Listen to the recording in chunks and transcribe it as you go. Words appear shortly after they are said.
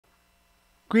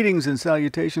Greetings and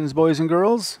salutations, boys and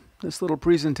girls. This little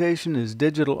presentation is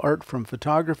digital art from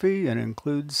photography and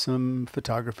includes some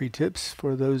photography tips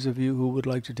for those of you who would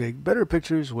like to take better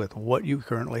pictures with what you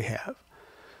currently have.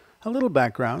 A little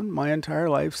background: my entire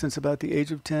life since about the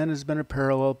age of 10 has been a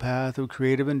parallel path of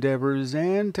creative endeavors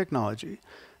and technology.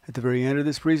 At the very end of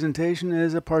this presentation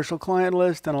is a partial client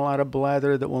list and a lot of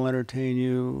blather that will entertain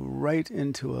you right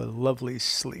into a lovely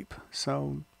sleep.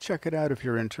 So check it out if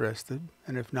you're interested,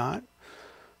 and if not,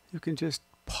 you can just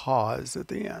pause at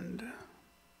the end.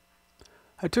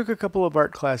 I took a couple of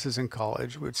art classes in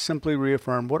college which simply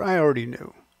reaffirmed what I already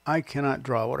knew. I cannot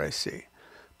draw what I see.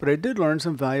 But I did learn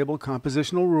some valuable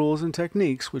compositional rules and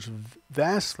techniques which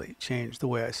vastly changed the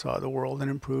way I saw the world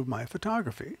and improved my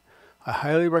photography. I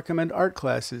highly recommend art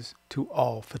classes to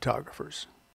all photographers.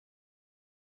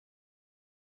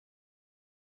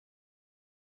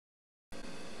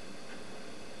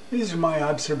 These are my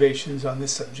observations on the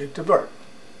subject of art.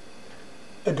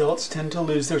 Adults tend to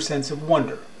lose their sense of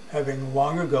wonder, having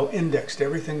long ago indexed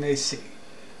everything they see.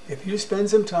 If you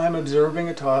spend some time observing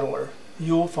a toddler,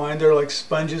 you will find they're like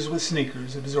sponges with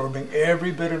sneakers, absorbing every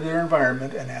bit of their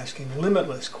environment and asking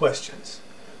limitless questions,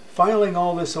 filing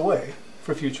all this away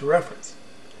for future reference.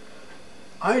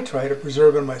 I try to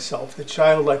preserve in myself the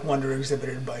childlike wonder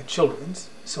exhibited by children,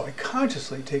 so I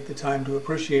consciously take the time to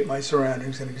appreciate my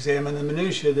surroundings and examine the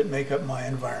minutiae that make up my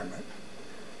environment.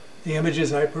 The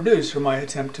images I produce are my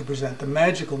attempt to present the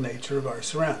magical nature of our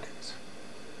surroundings.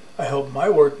 I hope my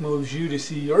work moves you to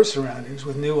see your surroundings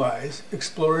with new eyes,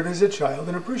 explore it as a child,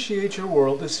 and appreciate your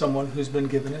world as someone who's been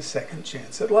given a second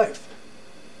chance at life.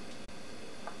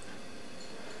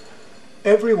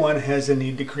 Everyone has a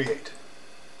need to create.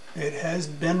 It has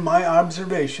been my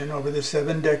observation over the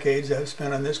 7 decades I've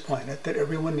spent on this planet that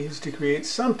everyone needs to create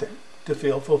something to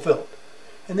feel fulfilled.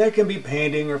 And that can be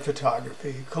painting or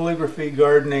photography, calligraphy,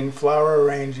 gardening, flower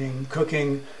arranging,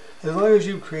 cooking. As long as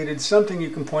you've created something you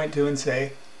can point to and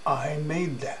say, I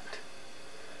made that.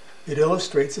 It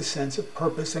illustrates a sense of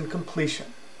purpose and completion.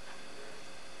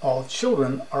 All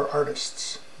children are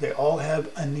artists. They all have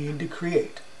a need to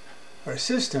create. Our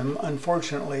system,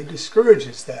 unfortunately,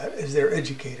 discourages that as they're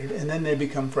educated, and then they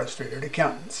become frustrated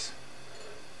accountants.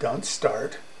 Don't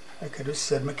start. I could have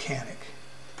said mechanic.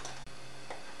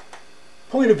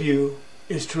 Point of view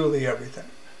is truly everything.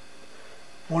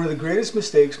 One of the greatest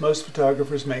mistakes most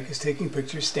photographers make is taking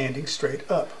pictures standing straight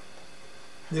up.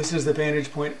 This is the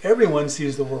vantage point everyone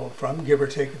sees the world from, give or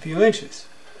take a few inches.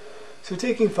 So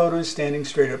taking photos standing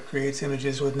straight up creates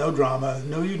images with no drama,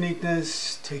 no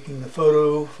uniqueness. Taking the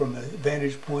photo from the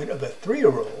vantage point of a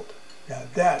 3-year-old, now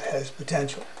that has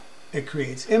potential. It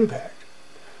creates impact.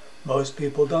 Most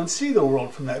people don't see the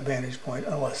world from that vantage point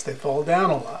unless they fall down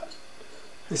a lot.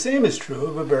 The same is true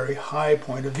of a very high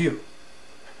point of view.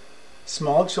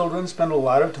 Small children spend a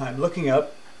lot of time looking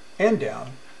up and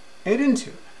down and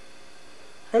into.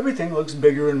 Everything looks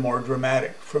bigger and more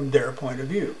dramatic from their point of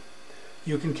view.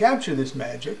 You can capture this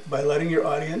magic by letting your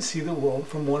audience see the world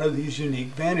from one of these unique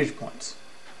vantage points.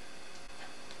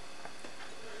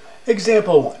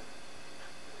 Example 1.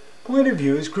 Point of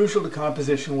view is crucial to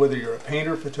composition whether you're a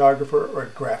painter, photographer, or a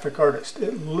graphic artist.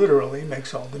 It literally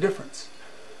makes all the difference.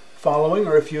 Following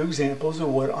are a few examples of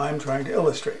what I'm trying to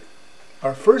illustrate.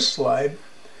 Our first slide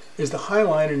is the High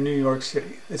Line in New York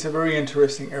City. It's a very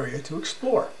interesting area to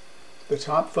explore. The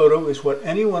top photo is what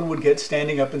anyone would get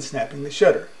standing up and snapping the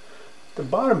shutter. The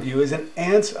bottom view is an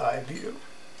ant's eye view.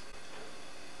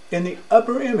 In the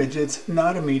upper image, it's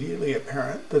not immediately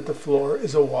apparent that the floor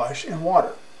is awash in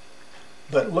water.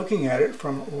 But looking at it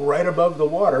from right above the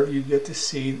water, you get to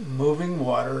see moving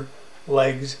water,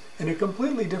 legs, and a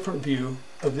completely different view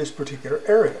of this particular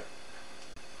area.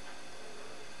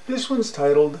 This one's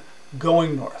titled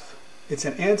Going North. It's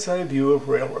an ant's eye view of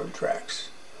railroad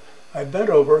tracks. I bent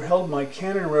over, held my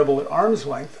Canon Rebel at arm's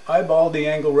length, eyeballed the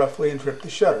angle roughly, and tripped the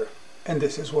shutter. And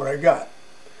this is what I got.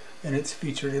 And it's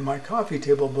featured in my coffee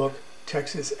table book,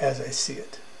 Texas as I See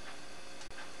It.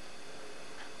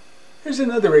 Here's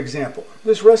another example.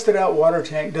 This rusted out water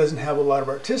tank doesn't have a lot of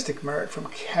artistic merit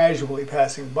from casually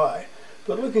passing by,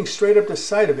 but looking straight up the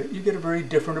side of it, you get a very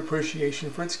different appreciation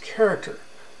for its character.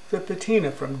 The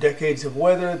patina from decades of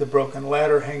weather, the broken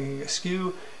ladder hanging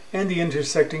askew, and the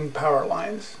intersecting power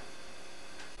lines.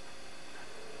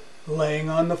 Laying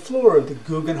on the floor of the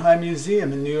Guggenheim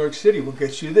Museum in New York City will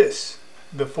get you this,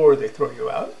 before they throw you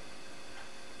out.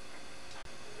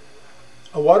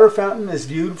 A water fountain as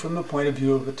viewed from the point of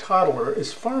view of a toddler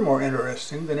is far more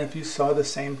interesting than if you saw the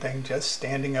same thing just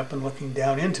standing up and looking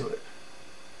down into it.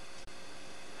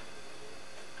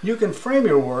 You can frame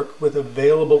your work with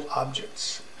available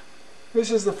objects. This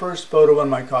is the first photo in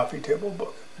my coffee table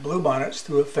book. Bluebonnets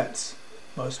through a fence.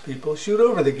 Most people shoot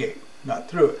over the gate, not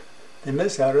through it. They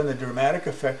miss out on the dramatic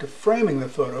effect of framing the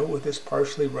photo with this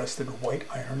partially rusted white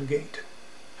iron gate.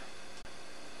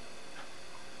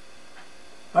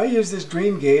 I used this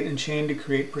green gate and chain to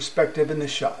create perspective in the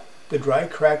shot. The dry,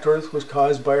 cracked earth was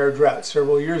caused by our drought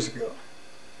several years ago.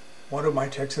 One of my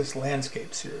Texas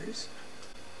landscape series.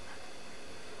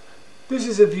 This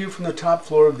is a view from the top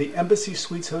floor of the Embassy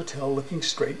Suites Hotel looking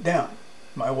straight down.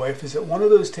 My wife is at one of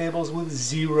those tables with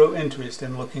zero interest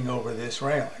in looking over this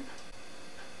railing.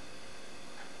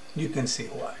 You can see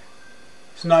why.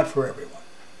 It's not for everyone.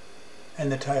 And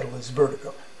the title is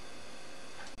Vertigo.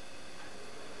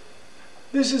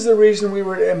 This is the reason we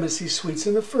were at Embassy Suites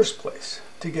in the first place,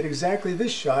 to get exactly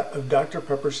this shot of Dr.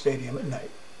 Pepper Stadium at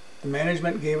night. The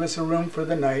management gave us a room for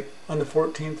the night on the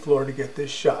 14th floor to get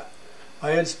this shot.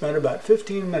 I had spent about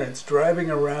 15 minutes driving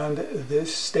around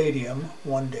this stadium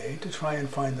one day to try and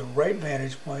find the right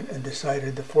vantage point and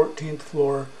decided the 14th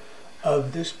floor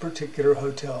of this particular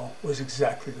hotel was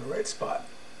exactly the right spot.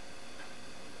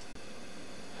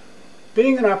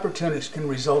 Being an opportunist can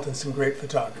result in some great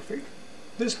photography.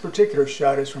 This particular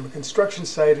shot is from a construction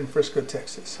site in Frisco,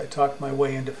 Texas. I talked my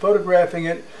way into photographing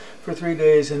it for 3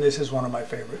 days, and this is one of my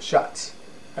favorite shots.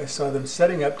 I saw them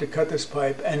setting up to cut this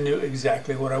pipe and knew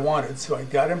exactly what I wanted, so I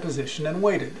got in position and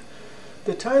waited.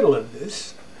 The title of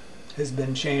this has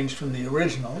been changed from the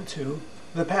original to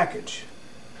The Package.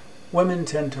 Women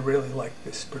tend to really like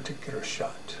this particular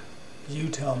shot. You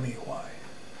tell me why.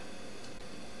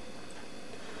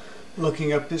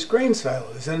 Looking up this grain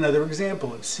silo is another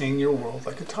example of seeing your world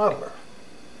like a toddler.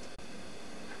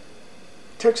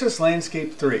 Texas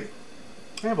Landscape 3.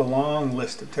 I have a long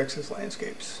list of Texas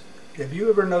landscapes. Have you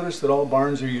ever noticed that all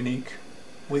barns are unique?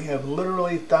 We have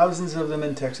literally thousands of them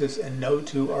in Texas and no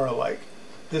two are alike.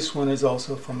 This one is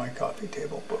also from my coffee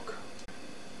table book.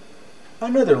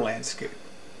 Another landscape.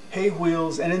 Hay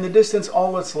wheels, and in the distance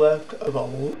all that's left of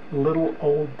a little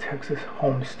old Texas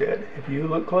homestead. If you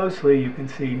look closely, you can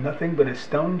see nothing but a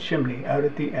stone chimney out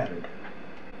at the end.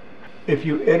 If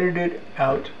you edit it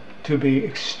out to be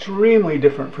extremely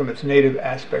different from its native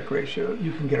aspect ratio,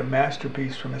 you can get a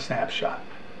masterpiece from a snapshot.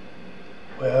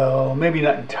 Well, maybe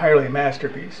not entirely a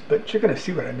masterpiece, but you're going to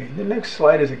see what I mean. The next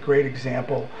slide is a great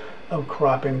example of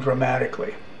cropping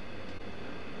dramatically.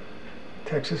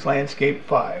 Texas Landscape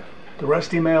 5. The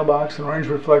rusty mailbox and orange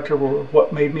reflector were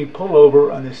what made me pull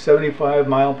over on this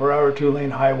 75-mile-per-hour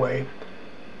two-lane highway,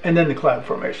 and then the cloud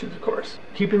formations, of course.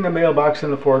 Keeping the mailbox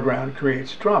in the foreground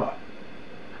creates drama.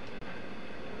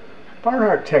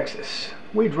 Barnhart, Texas.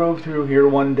 We drove through here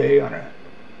one day on a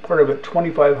part of a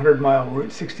 2,500-mile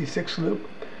Route 66 loop,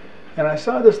 and I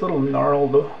saw this little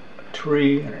gnarled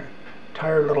tree and a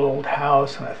tired little old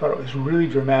house, and I thought it was really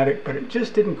dramatic, but it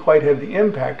just didn't quite have the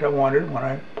impact I wanted when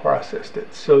I processed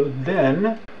it. So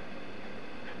then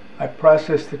I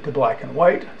processed it to black and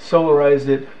white, solarized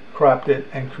it, cropped it,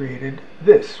 and created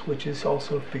this, which is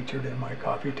also featured in my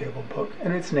coffee table book,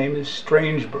 and its name is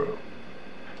Strange Brew.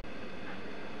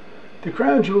 The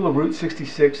crown jewel of Route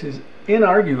 66 is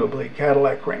inarguably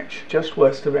Cadillac Ranch, just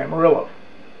west of Amarillo.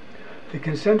 The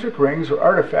concentric rings are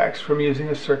artifacts from using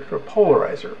a circular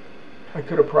polarizer. I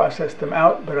could have processed them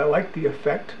out, but I liked the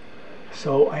effect,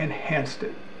 so I enhanced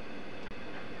it.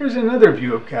 Here's another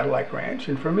view of Cadillac Ranch,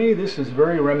 and for me this is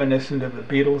very reminiscent of the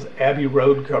Beatles' Abbey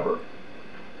Road cover.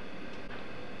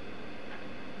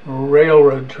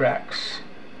 Railroad tracks.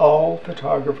 All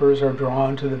photographers are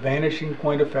drawn to the vanishing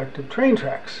point effect of train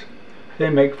tracks. They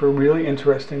make for really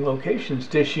interesting locations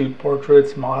to shoot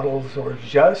portraits, models, or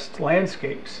just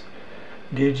landscapes.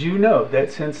 Did you know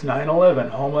that since 9/11,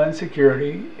 Homeland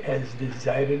Security has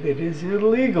decided it is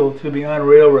illegal to be on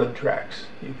railroad tracks?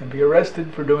 You can be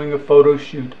arrested for doing a photo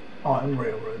shoot on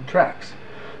railroad tracks.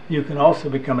 You can also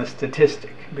become a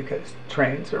statistic because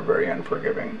trains are very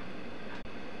unforgiving.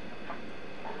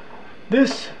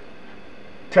 This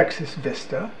Texas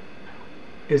Vista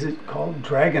is it called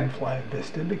Dragonfly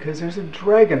Vista because there's a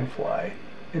dragonfly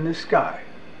in the sky.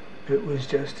 It was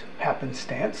just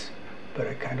happenstance, but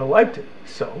I kind of liked it,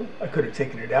 so I could have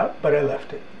taken it out, but I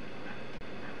left it.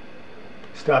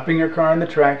 Stopping your car on the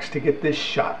tracks to get this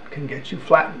shot can get you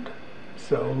flattened,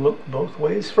 so look both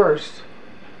ways first.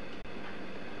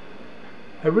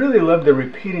 I really love the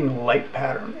repeating light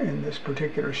pattern in this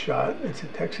particular shot. It's a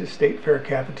Texas State Fair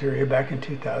cafeteria back in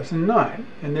 2009,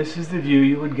 and this is the view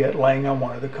you would get laying on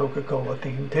one of the Coca-Cola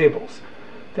themed tables.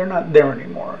 They're not there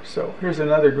anymore, so here's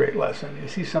another great lesson. You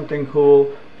see something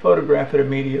cool, photograph it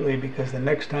immediately because the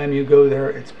next time you go there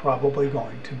it's probably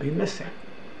going to be missing.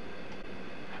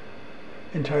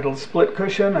 Entitled Split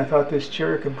Cushion, I thought this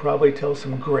chair could probably tell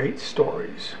some great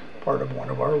stories, part of one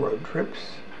of our road trips.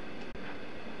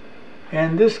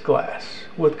 And this glass,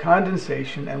 with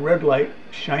condensation and red light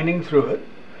shining through it,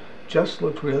 just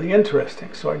looked really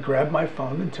interesting, so I grabbed my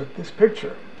phone and took this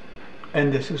picture.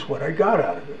 And this is what I got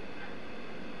out of it.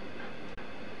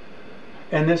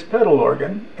 And this pedal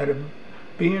organ at a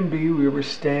B&B we were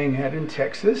staying at in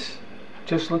Texas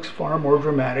just looks far more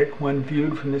dramatic when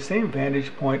viewed from the same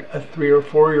vantage point a 3 or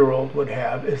 4-year-old would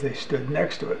have as they stood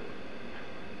next to it.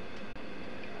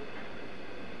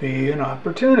 Be an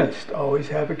opportunist. Always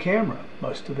have a camera.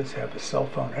 Most of us have a cell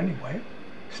phone anyway.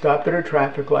 Stopped at a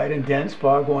traffic light in dense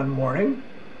fog one morning.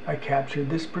 I captured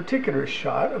this particular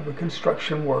shot of a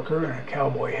construction worker in a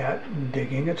cowboy hat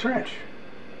digging a trench.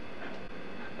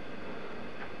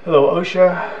 Hello,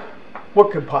 OSHA.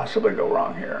 What could possibly go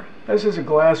wrong here? This is a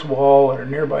glass wall at a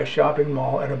nearby shopping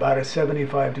mall at about a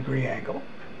 75-degree angle.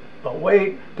 But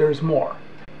wait, there's more.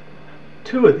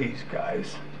 2 of these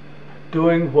guys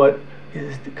doing what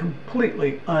is the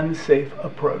completely unsafe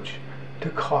approach to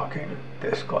caulking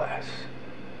this glass.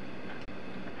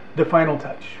 The final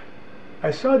touch.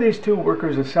 I saw these 2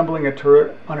 workers assembling a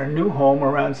turret on a new home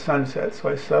around sunset, so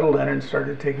I settled in and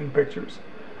started taking pictures.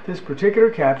 This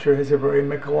particular capture has a very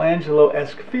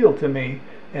Michelangelo-esque feel to me,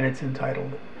 and it's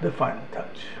entitled The Final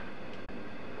Touch.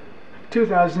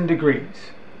 2,000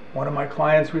 degrees. One of my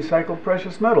clients recycled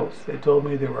precious metals. They told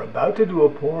me they were about to do a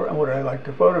pour and would I like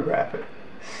to photograph it.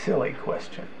 Silly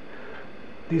question.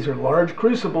 These are large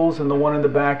crucibles, and the one in the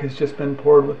back has just been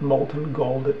poured with molten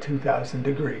gold at 2,000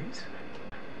 degrees.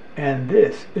 And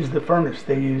this is the furnace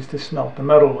they use to smelt the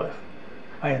metal with.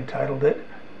 I entitled it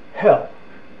Hell.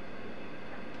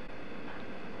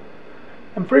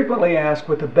 I'm frequently asked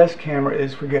what the best camera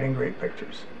is for getting great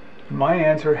pictures. My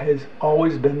answer has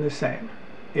always been the same.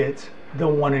 It's the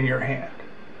one in your hand.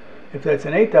 If that's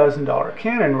an $8,000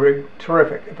 Canon rig,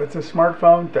 terrific. If it's a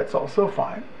smartphone, that's also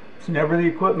fine. It's never the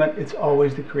equipment, it's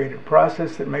always the creative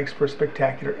process that makes for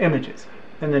spectacular images.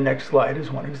 And the next slide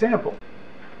is one example.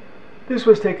 This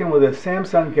was taken with a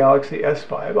Samsung Galaxy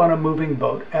S5 on a moving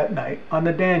boat at night on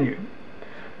the Danube.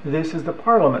 This is the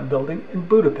Parliament building in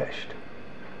Budapest.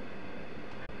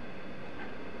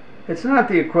 It's not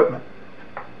the equipment.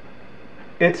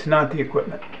 It's not the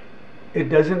equipment. It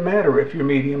doesn't matter if your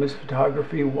medium is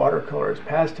photography, watercolors,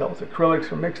 pastels,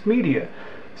 acrylics, or mixed media.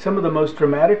 Some of the most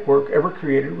dramatic work ever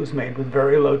created was made with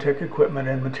very low-tech equipment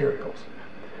and materials.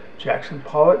 Jackson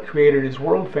Pollock created his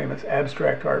world-famous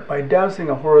abstract art by dousing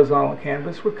a horizontal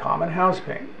canvas with common house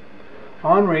paint.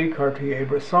 Henri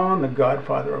Cartier-Bresson, the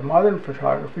godfather of modern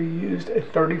photography, used a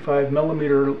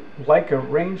 35mm Leica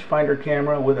rangefinder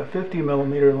camera with a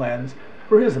 50mm lens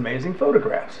for his amazing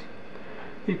photographs.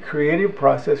 The creative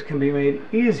process can be made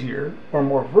easier or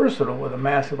more versatile with a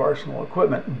massive arsenal of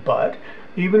equipment, but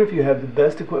even if you have the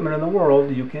best equipment in the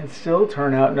world, you can still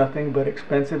turn out nothing but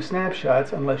expensive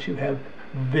snapshots unless you have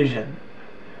vision.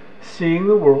 Seeing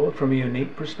the world from a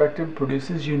unique perspective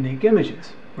produces unique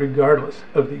images, regardless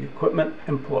of the equipment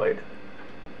employed.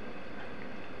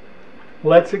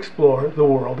 Let's explore the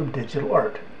world of digital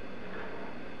art.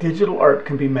 Digital art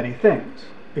can be many things.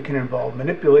 It can involve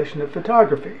manipulation of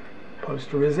photography.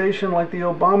 Posterization, like the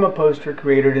Obama poster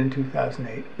created in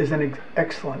 2008, is an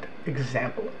excellent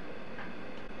example.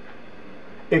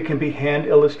 It can be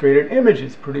hand-illustrated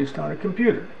images produced on a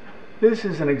computer. This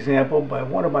is an example by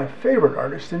one of my favorite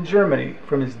artists in Germany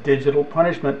from his Digital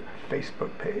Punishment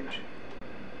Facebook page.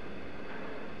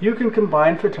 You can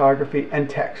combine photography and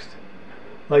text,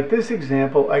 like this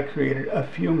example I created a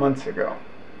few months ago.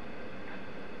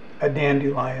 A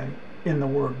dandelion in the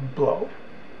word blow.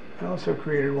 I also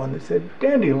created one that said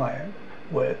dandelion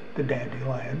with the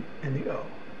dandelion in the O.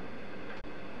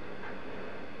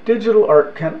 Digital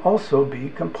art can also be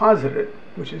composited,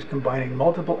 which is combining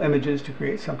multiple images to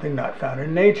create something not found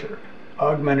in nature.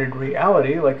 Augmented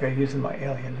reality, like I use in my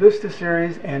Alien Vista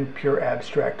series, and pure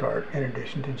abstract art in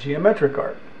addition to geometric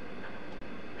art.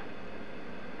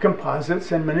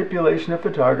 Composites and manipulation of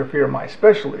photography are my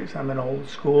specialties. I'm an old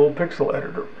school pixel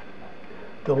editor.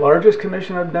 The largest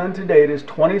commission I've done to date is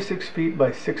 26 feet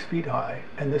by 6 feet high,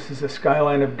 and this is a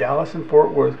skyline of Dallas and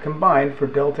Fort Worth combined for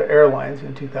Delta Airlines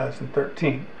in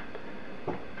 2013.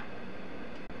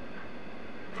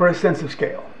 For a sense of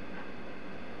scale,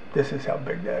 this is how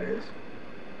big that is.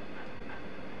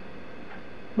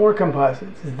 More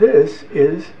composites. This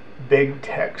is Big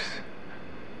Tex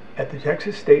at the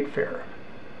Texas State Fair.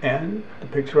 And the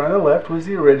picture on the left was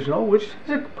the original, which is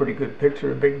a pretty good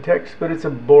picture of Big Tex, but it's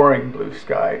a boring blue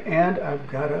sky, and I've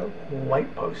got a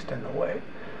light post in the way.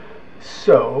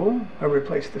 So I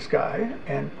replaced the sky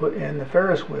and put in the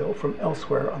Ferris wheel from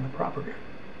elsewhere on the property.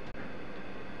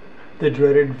 The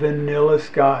dreaded vanilla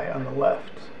sky on the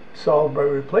left, solved by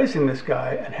replacing the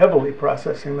sky and heavily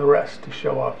processing the rest to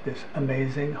show off this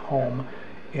amazing home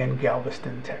in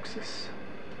Galveston, Texas.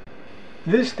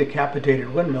 This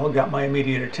decapitated windmill got my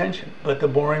immediate attention, but the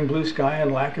boring blue sky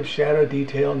and lack of shadow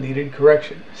detail needed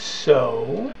correction.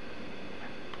 So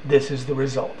this is the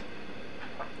result.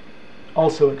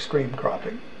 Also extreme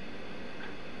cropping.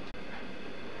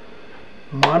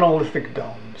 Monolithic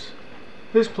domes.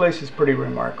 This place is pretty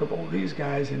remarkable. These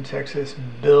guys in Texas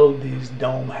build these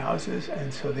dome houses,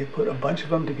 and so they put a bunch of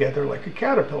them together like a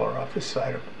caterpillar off the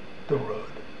side of the road.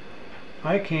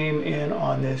 I came in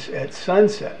on this at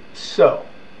sunset, so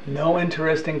no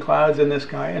interesting clouds in the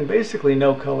sky and basically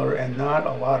no color and not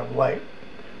a lot of light.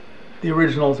 The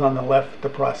original is on the left, the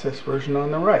processed version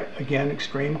on the right. Again,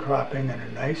 extreme cropping and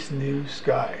a nice new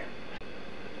sky.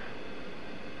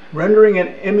 Rendering an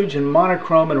image in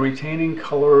monochrome and retaining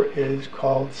color is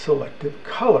called selective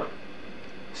color.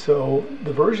 So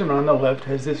the version on the left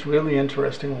has this really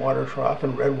interesting water trough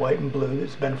in red, white, and blue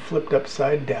that's been flipped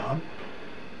upside down.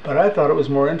 But I thought it was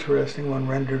more interesting when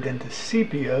rendered into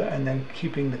sepia and then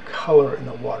keeping the color in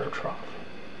the water trough.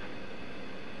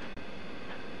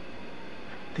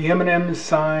 The M&M's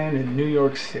sign in New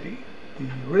York City. The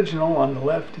original on the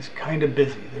left is kind of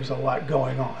busy. There's a lot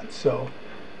going on. So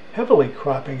heavily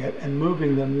cropping it and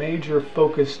moving the major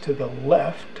focus to the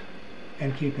left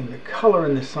and keeping the color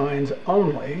in the signs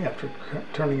only after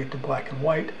turning it to black and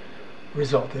white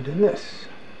resulted in this.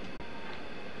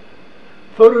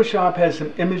 Photoshop has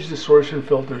some image distortion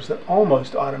filters that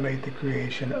almost automate the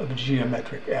creation of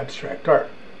geometric abstract art.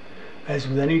 As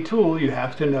with any tool, you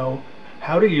have to know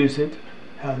how to use it,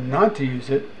 how not to use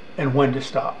it, and when to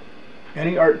stop.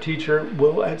 Any art teacher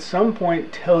will at some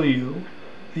point tell you,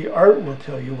 the art will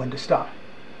tell you when to stop,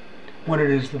 when it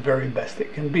is the very best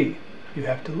it can be. You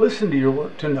have to listen to your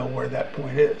work to know where that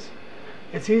point is.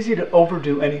 It's easy to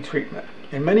overdo any treatment.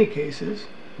 In many cases,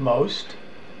 most,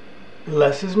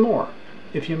 less is more.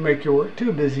 If you make your work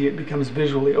too busy, it becomes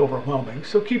visually overwhelming,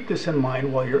 so keep this in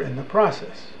mind while you're in the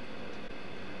process.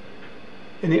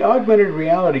 In the augmented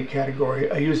reality category,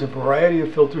 I use a variety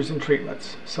of filters and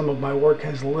treatments. Some of my work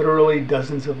has literally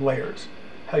dozens of layers.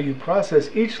 How you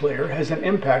process each layer has an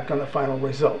impact on the final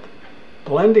result.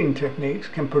 Blending techniques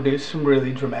can produce some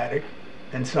really dramatic,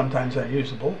 and sometimes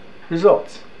unusable,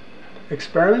 results.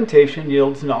 Experimentation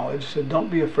yields knowledge, so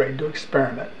don't be afraid to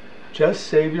experiment. Just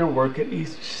save your work at each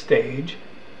stage,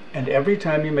 and every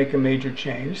time you make a major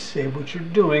change, save what you're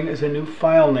doing as a new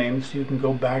file name so you can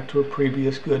go back to a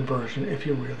previous good version if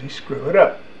you really screw it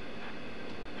up.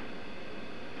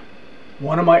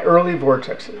 One of my early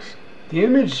vortexes. The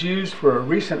image used for a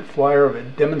recent flyer of a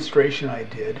demonstration I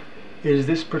did is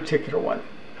this particular one.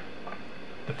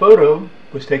 The photo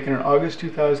was taken in August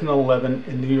 2011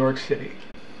 in New York City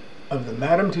of the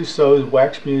Madame Tussauds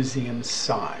Wax Museum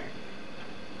sign.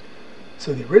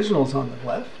 So the original's on the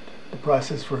left, the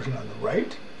processed version on the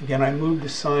right. Again, I moved the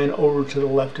sign over to the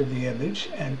left of the image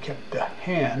and kept the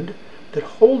hand that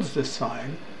holds the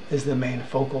sign as the main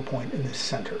focal point in the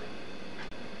center.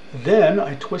 Then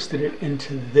I twisted it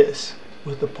into this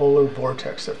with the polar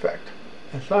vortex effect.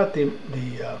 I thought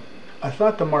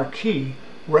the marquee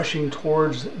rushing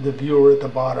towards the viewer at the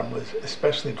bottom was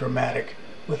especially dramatic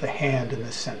with a hand in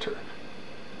the center.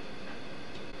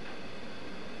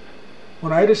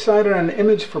 When I decided on an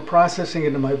image for processing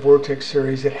into my Vortex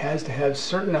series, it has to have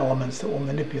certain elements that will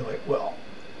manipulate well.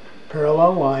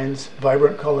 Parallel lines,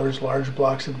 vibrant colors, large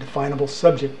blocks of definable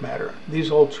subject matter.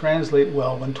 These all translate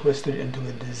well when twisted into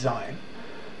a design.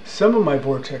 Some of my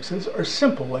vortexes are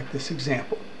simple, like this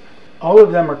example. All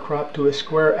of them are cropped to a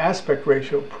square aspect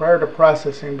ratio prior to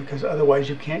processing because otherwise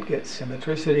you can't get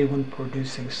symmetricity when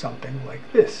producing something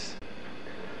like this.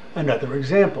 Another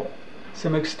example.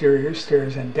 Some exterior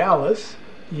stairs in Dallas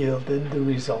yielded the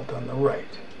result on the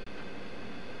right.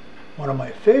 One of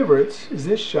my favorites is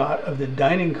this shot of the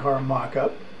dining car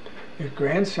mock-up at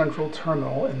Grand Central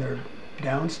Terminal in their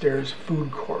downstairs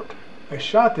food court. I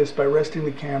shot this by resting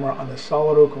the camera on the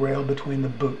solid oak rail between the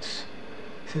booths.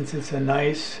 Since it's a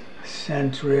nice,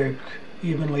 centric,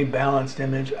 evenly balanced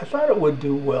image, I thought it would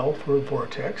do well for a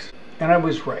vortex, and I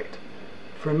was right.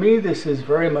 For me, this is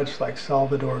very much like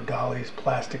Salvador Dali's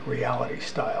plastic reality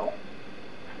style.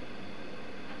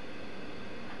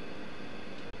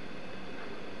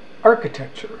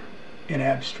 Architecture in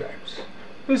abstracts.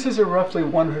 This is a roughly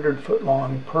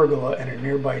 100-foot-long pergola in a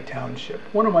nearby township,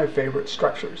 one of my favorite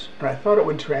structures, and I thought it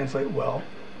would translate well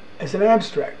as an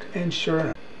abstract, and sure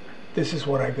enough, this is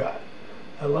what I got.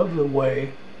 I love the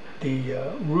way the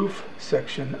roof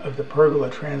section of the pergola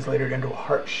translated into a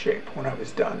heart shape when I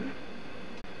was done.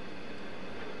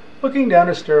 Looking down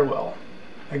a stairwell.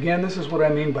 Again, this is what I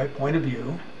mean by point of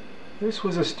view. This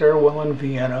was a stairwell in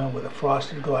Vienna with a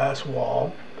frosted glass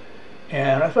wall,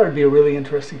 and I thought it'd be a really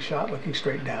interesting shot looking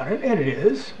straight down it, and it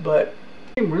is, but it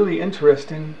became really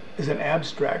interesting as an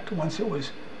abstract once it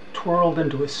was twirled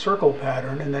into a circle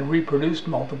pattern and then reproduced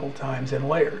multiple times in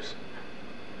layers.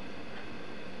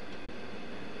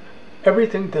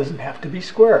 Everything doesn't have to be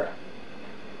square.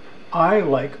 I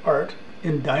like art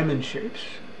in diamond shapes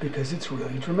because it's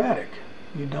really dramatic.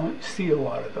 You don't see a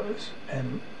lot of those.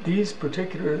 And these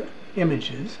particular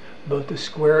images, both the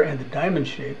square and the diamond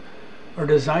shape, are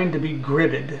designed to be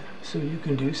gridded, so you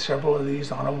can do several of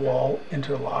these on a wall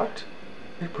interlocked.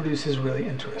 It produces really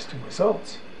interesting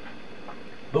results.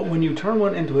 But when you turn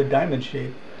one into a diamond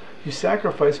shape, you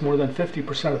sacrifice more than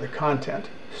 50% of the content,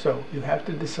 so you have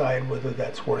to decide whether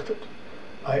that's worth it.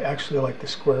 I actually like the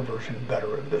square version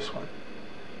better of this one.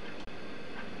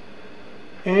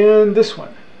 And this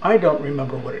one, I don't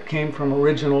remember what it came from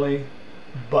originally,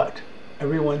 but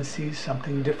everyone sees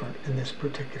something different in this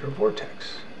particular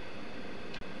vortex.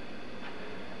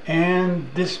 And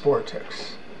this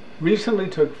vortex recently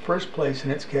took first place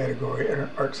in its category at an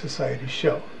Art Society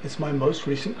show. It's my most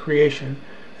recent creation,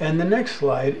 and the next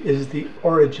slide is the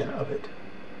origin of it.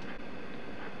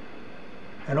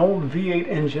 An old V8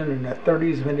 engine in a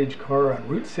 30s vintage car on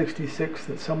Route 66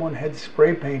 that someone had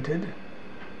spray painted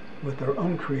with their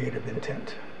own creative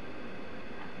intent.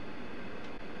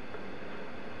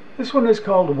 This one is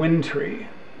called Wind Tree,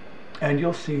 and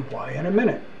you'll see why in a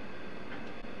minute.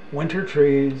 Winter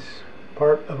trees,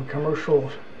 part of a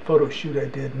commercial photo shoot I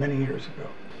did many years ago.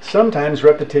 Sometimes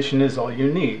repetition is all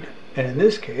you need, and in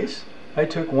this case, I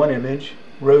took one image,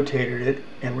 rotated it,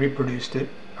 and reproduced it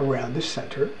around the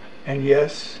center, and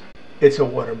yes, it's a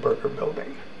Whataburger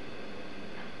building.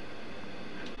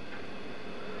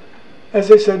 As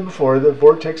I said before, the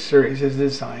Vortex series is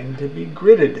designed to be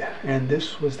gridded, and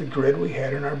this was the grid we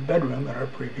had in our bedroom at our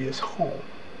previous home.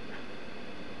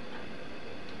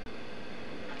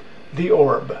 The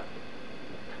orb.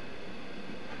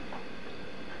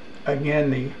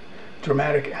 Again, the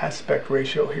dramatic aspect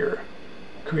ratio here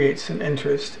creates some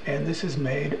interest, and this is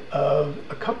made of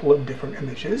a couple of different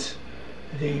images.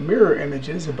 The mirror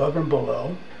images above and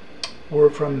below were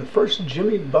from the first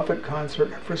Jimmy Buffett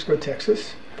concert in Frisco,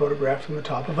 Texas, photographed from the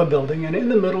top of a building, and in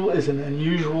the middle is an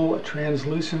unusual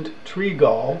translucent tree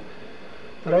gall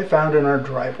that I found in our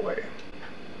driveway.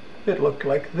 It looked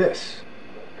like this.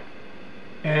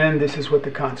 And this is what the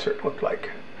concert looked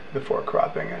like before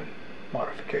cropping and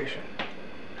modification.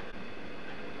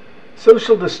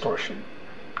 Social distortion.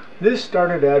 This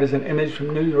started out as an image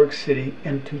from New York City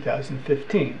in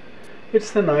 2015. It's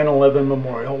the 9/11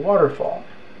 Memorial Waterfall,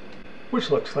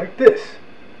 which looks like this.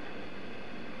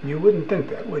 You wouldn't think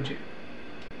that, would you?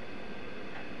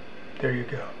 There you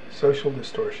go, social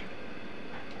distortion.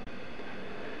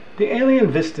 The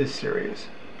Alien Vistas series.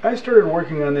 I started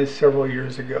working on this several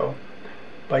years ago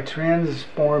by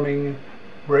transforming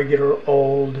regular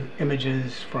old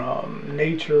images from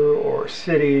nature or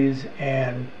cities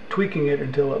and tweaking it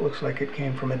until it looks like it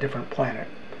came from a different planet.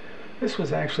 This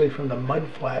was actually from the mud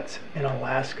flats in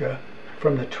Alaska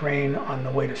from the train on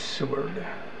the way to Seward.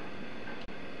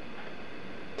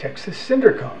 Texas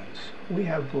cinder cones. We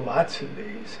have lots of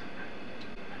these.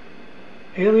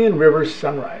 Alien River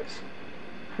Sunrise.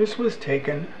 This was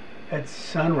taken at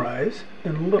sunrise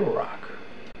in Little Rock.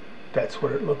 That's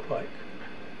what it looked like.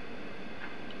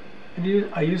 And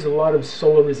I use a lot of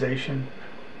solarization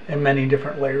and many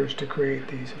different layers to create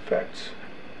these effects.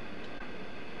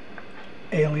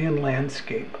 Alien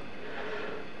landscape.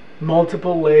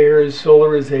 Multiple layers,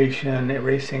 solarization,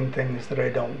 erasing things that I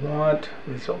don't want,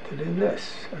 resulted in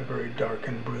this, a very dark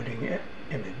and brooding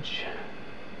image.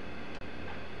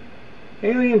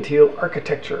 Alien teal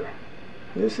architecture.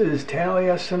 This is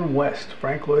Taliesin West,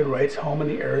 Frank Lloyd Wright's home in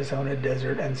the Arizona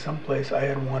desert and someplace I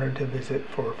had wanted to visit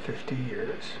for 50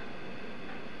 years.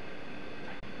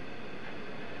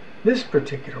 This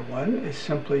particular one is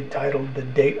simply titled the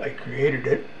date I created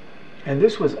it, and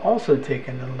this was also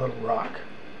taken in Little Rock.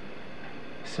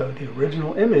 So the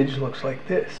original image looks like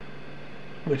this,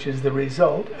 which is the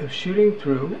result of shooting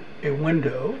through a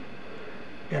window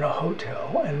in a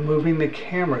hotel and moving the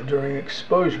camera during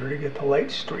exposure to get the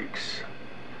light streaks.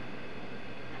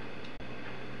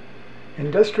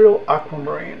 Industrial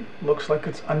aquamarine looks like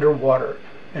it's underwater,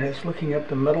 and it's looking up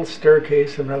the metal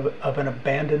staircase of an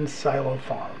abandoned silo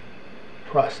farm,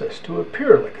 processed to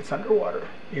appear like it's underwater,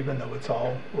 even though it's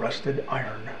all rusted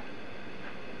iron.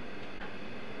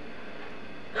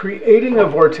 Creating a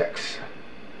vortex.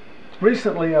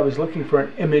 Recently, I was looking for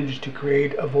an image to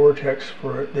create a vortex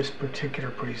for this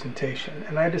particular presentation,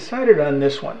 and I decided on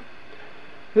this one.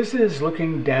 This is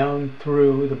looking down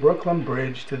through the Brooklyn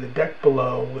Bridge to the deck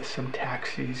below with some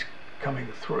taxis coming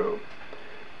through.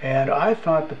 And I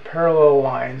thought the parallel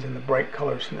lines and the bright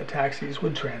colors from the taxis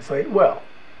would translate well.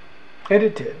 And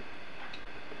it did.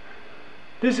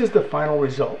 This is the final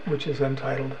result, which is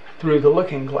entitled Through the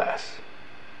Looking Glass.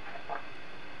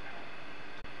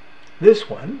 This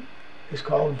one is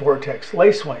called Vortex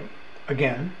Lacewing.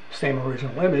 Again, same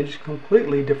original image,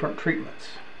 completely different treatments.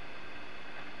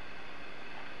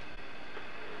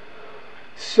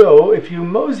 So if you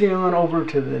mosey on over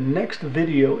to the next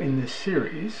video in this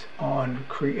series on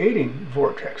creating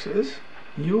vortexes,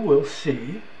 you will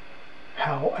see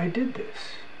how I did this.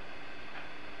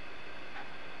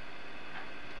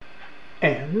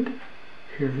 And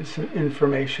here's some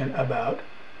information about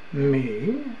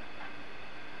me,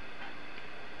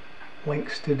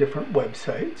 links to different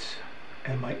websites,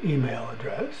 and my email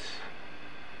address,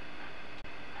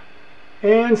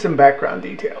 and some background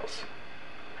details.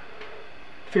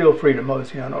 Feel free to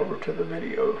mosey on over to the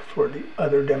video for the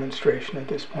other demonstration at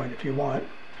this point if you want.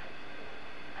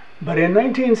 But in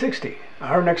 1960,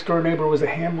 our next door neighbor was a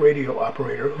ham radio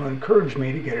operator who encouraged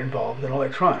me to get involved in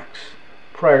electronics.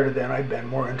 Prior to then, I'd been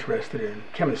more interested in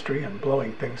chemistry and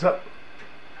blowing things up,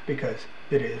 because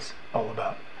it is all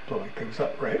about blowing things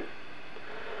up, right?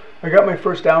 I got my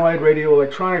first Allied radio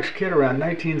electronics kit around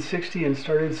 1960 and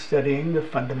started studying the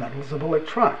fundamentals of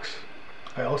electronics.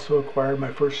 I also acquired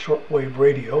my first shortwave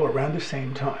radio around the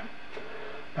same time.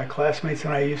 My classmates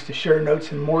and I used to share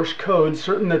notes in Morse code,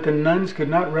 certain that the nuns could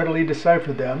not readily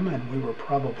decipher them, and we were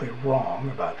probably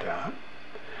wrong about that.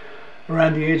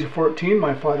 Around the age of 14,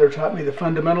 my father taught me the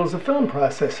fundamentals of film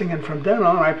processing, and from then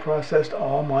on I processed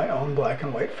all my own black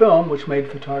and white film, which made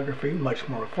photography much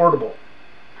more affordable.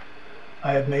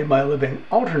 I have made my living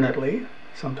alternately,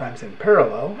 sometimes in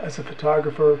parallel, as a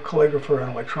photographer, calligrapher,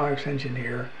 and electronics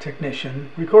engineer,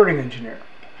 technician, recording engineer.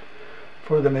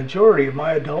 For the majority of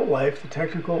my adult life, the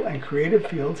technical and creative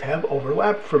fields have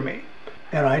overlapped for me,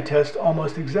 and I test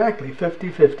almost exactly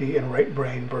 50-50 in right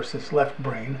brain versus left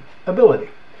brain ability.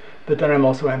 But then I'm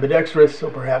also ambidextrous,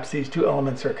 so perhaps these two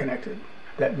elements are connected.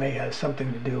 That may have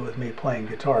something to do with me playing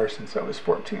guitar since I was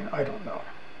 14, I don't know.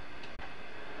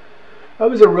 I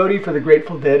was a roadie for the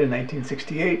Grateful Dead in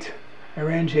 1968. I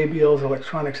ran JBL's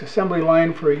electronics assembly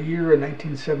line for a year in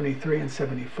 1973 and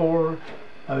 74.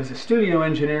 I was a studio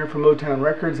engineer for Motown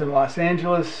Records in Los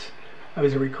Angeles. I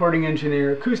was a recording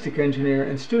engineer, acoustic engineer,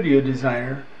 and studio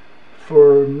designer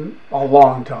for a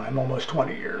long time, almost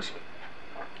 20 years.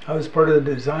 I was part of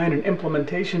the design and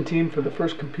implementation team for the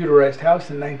first computerized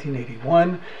house in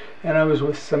 1981, and I was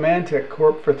with Symantec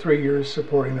Corp for 3 years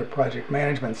supporting their project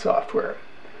management software.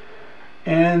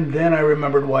 And then I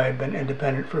remembered why I'd been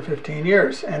independent for 15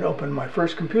 years and opened my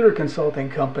first computer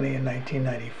consulting company in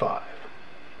 1995.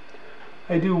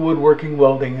 I do woodworking,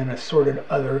 welding, and assorted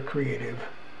other creative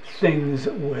things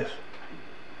with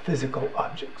physical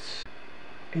objects,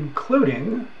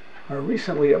 including our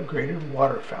recently upgraded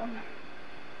water fountain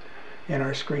in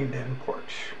our screened-in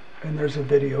porch. And there's a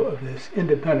video of this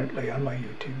independently on my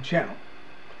YouTube channel.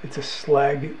 It's a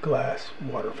slag glass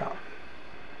water fountain.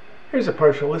 Here's a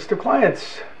partial list of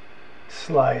clients: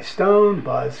 Sly Stone,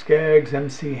 Boz Scaggs,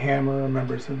 MC Hammer,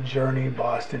 members of Journey,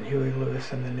 Boston, Huey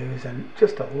Lewis and the News, and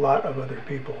just a lot of other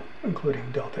people,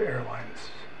 including Delta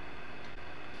Airlines.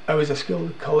 I was a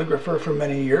skilled calligrapher for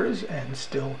many years and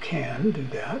still can do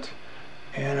that.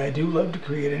 And I do love to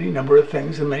create any number of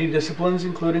things in many disciplines,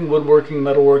 including woodworking,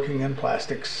 metalworking, and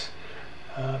plastics.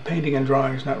 Painting and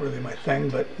drawing is not really my thing,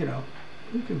 but you know,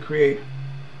 you can create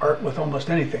art with almost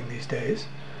anything these days.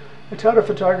 I taught a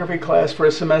photography class for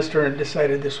a semester and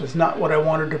decided this was not what I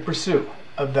wanted to pursue,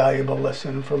 a valuable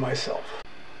lesson for myself.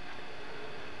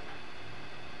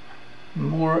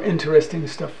 More interesting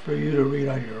stuff for you to read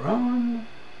on your own.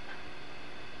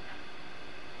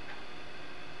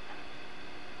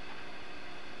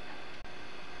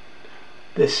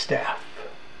 This staff: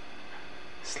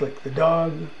 Slick the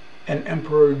dog, and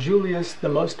Emperor Julius the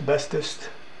Most Bestest,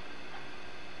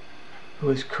 who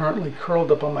is currently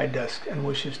curled up on my desk and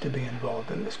wishes to be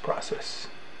involved in this process.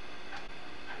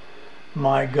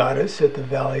 My goddess at the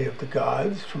Valley of the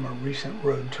Gods from a recent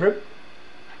road trip.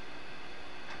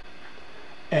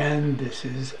 And this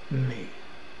is me.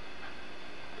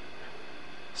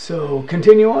 So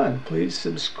continue on. Please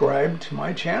subscribe to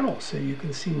my channel so you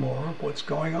can see more of what's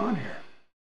going on here.